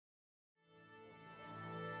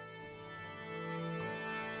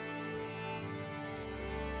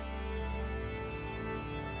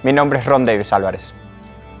Mi nombre es Ron Davis Álvarez.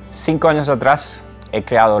 5 años atrás he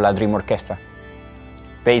creado la Dream Orchestra,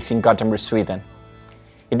 based in Gothenburg, Sweden.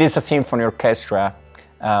 It is a symphony orchestra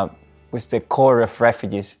with the core of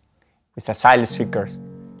refugees, with asylum seekers,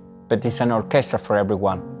 but it's an orchestra for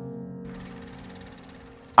everyone.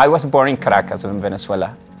 I was born in Caracas, in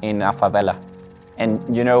Venezuela, in a favela. And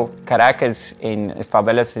you know, Caracas in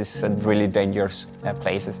favelas is really dangerous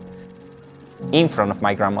places. In front of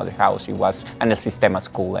my grandmother's house, it was an El Sistema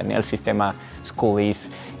school, and El Sistema school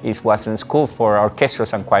was a school for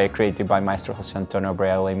orchestras and choir created by Maestro José Antonio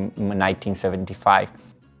Abreu in 1975.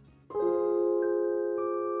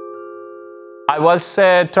 I was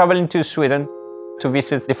traveling to Sweden to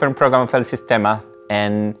visit different programs of El Sistema,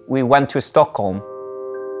 and we went to Stockholm.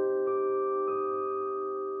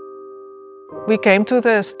 We came to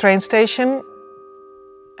the train station,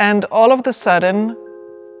 and all of a sudden,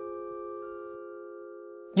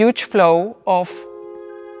 huge flow of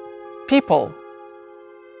people.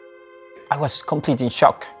 I was completely in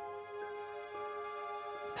shock.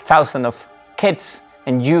 Thousands of kids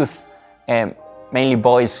and youth, mainly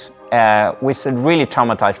boys, with a really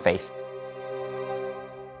traumatized face.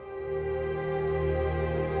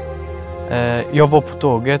 Jag var på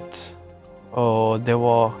tåget och det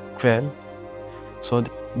var kväll. Så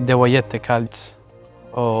det var jättekallt.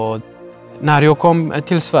 Och när jag kom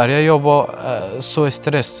till Sverige jag var så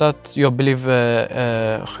stressad. Jag blev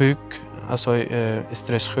sjuk, alltså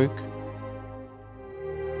stresssjuk.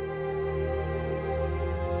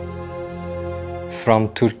 Från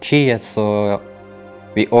Turkiet så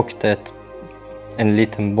vi åkte en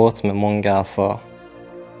liten båt med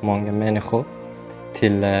många människor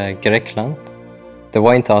till Grekland. Det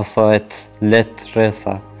var inte alltså ett lätt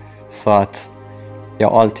resa, så att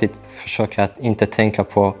jag alltid försöker att inte tänka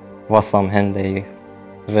på vad som hände i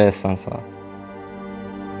resan. Så.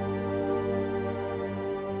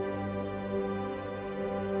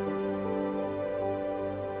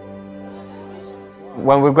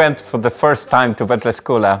 When we went for the first time to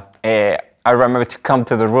Vetleskola, I remember to come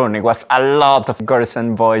to the room. It was a lot of girls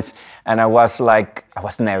and boys, and I was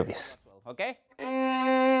nervous. Okay.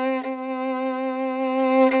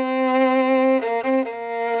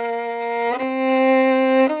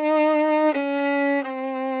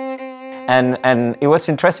 And it was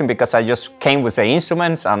interesting because I just came with the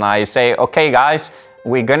instruments and I say, okay guys,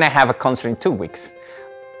 we're gonna have a concert in 2 weeks.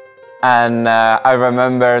 And I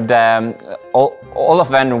remember all of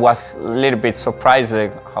them was a little bit surprised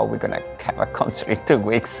how we're gonna have a concert in 2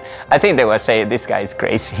 weeks. I think they were saying, this guy is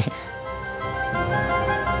crazy.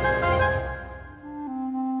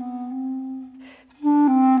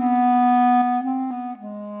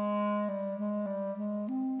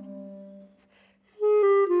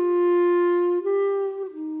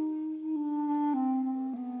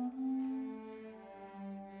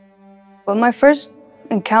 Well, my first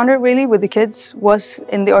encounter really with the kids was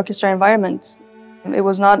in the orchestra environment. It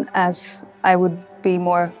was not as I would be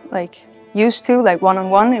more like used to, like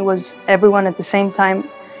one-on-one. It was everyone at the same time,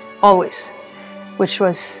 always, which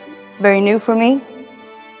was very new for me.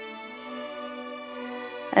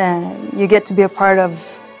 You get to be a part of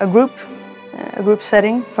a group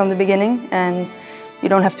setting from the beginning, and you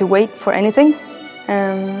don't have to wait for anything,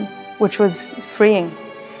 which was freeing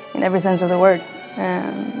in every sense of the word.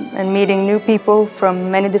 And meeting new people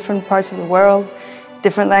from many different parts of the world,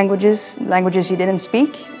 different languages you didn't speak.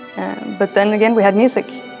 But then again, we had music.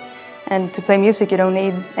 And to play music, you don't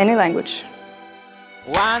need any language.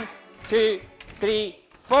 1, 2, 3,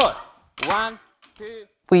 4. 1, 2.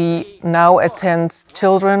 We now attend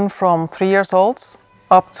children from 3 years old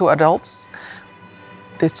up to adults.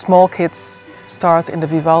 The small kids start in the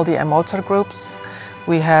Vivaldi and Mozart groups.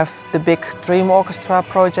 We have the big Dream Orchestra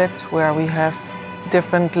project where we have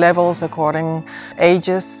different levels according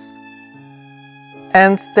ages.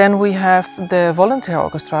 And then we have the volunteer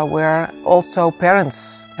orchestra where also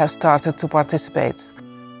parents have started to participate.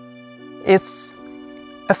 It's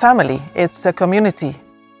a family, it's a community.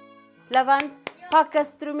 Lavant, packa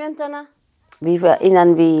instrumenten.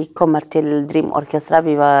 Innan vi kommer till Dream Orchestra,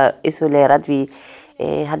 vi var isolerade. Vi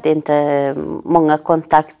hade inte många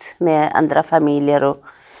kontakt med andra familjer och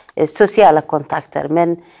sociala kontakter.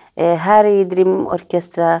 Men här i Dream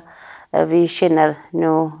Orchestra, vi känner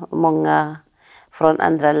nu många från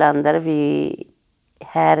andra länder. Vi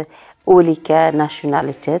har olika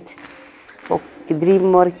nationalitet. Och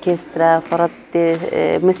Dream Orchestra, för att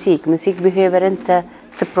musik behöver inte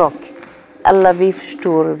språk. Alla vi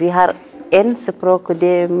förstår, vi har en språk och det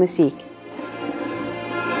är musik.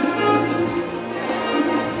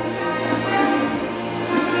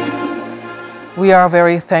 We are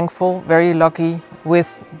very thankful, very lucky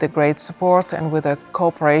with the great support and with the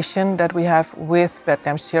cooperation that we have with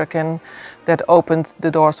Betlehemskirken that opened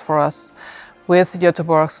the doors for us, with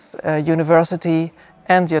Göteborg's University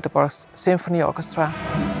and Göteborg's Symphony Orchestra.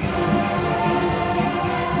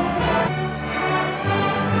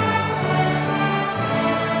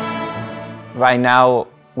 Right now,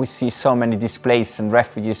 we see so many displaced and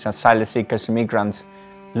refugees, asylum seekers, migrants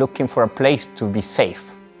looking for a place to be safe.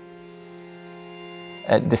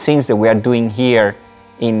 The things that we are doing here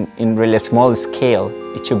in really small scale,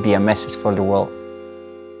 it should be a message for the world.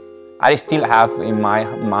 I still have in my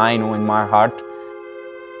mind or in my heart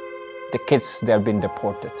the kids that have been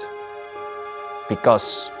deported.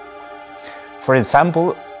 Because, for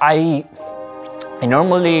example, I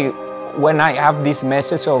normally, when I have this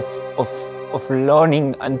message of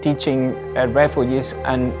learning and teaching refugees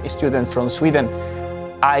and students from Sweden,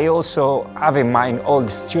 I also have in mind all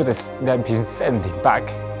the students that have been sent back.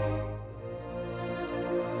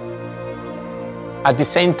 At the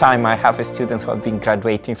same time, I have students who have been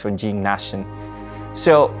graduating from gymnasium.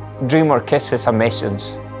 So Dream Orchestra is a mission,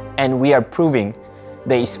 and we are proving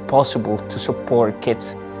that it's possible to support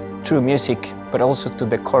kids through music, but also to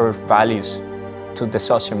the core values, to the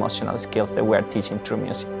socio-emotional skills that we are teaching through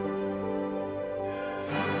music.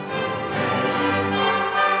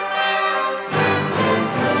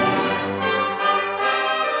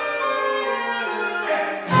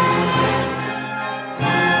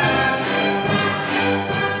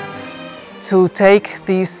 To take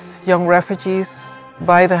these young refugees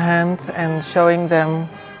by the hand and showing them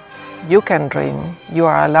you can dream, you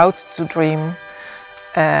are allowed to dream,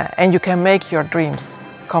 and you can make your dreams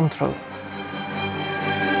come true.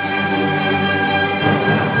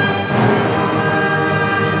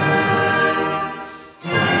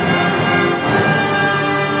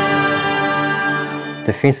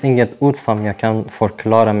 Det finns inget ord som jag kan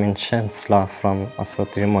förklara min känsla från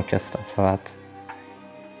Dream Orchestra, så att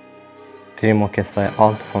Dream Orchestra är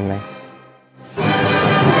allt för mig.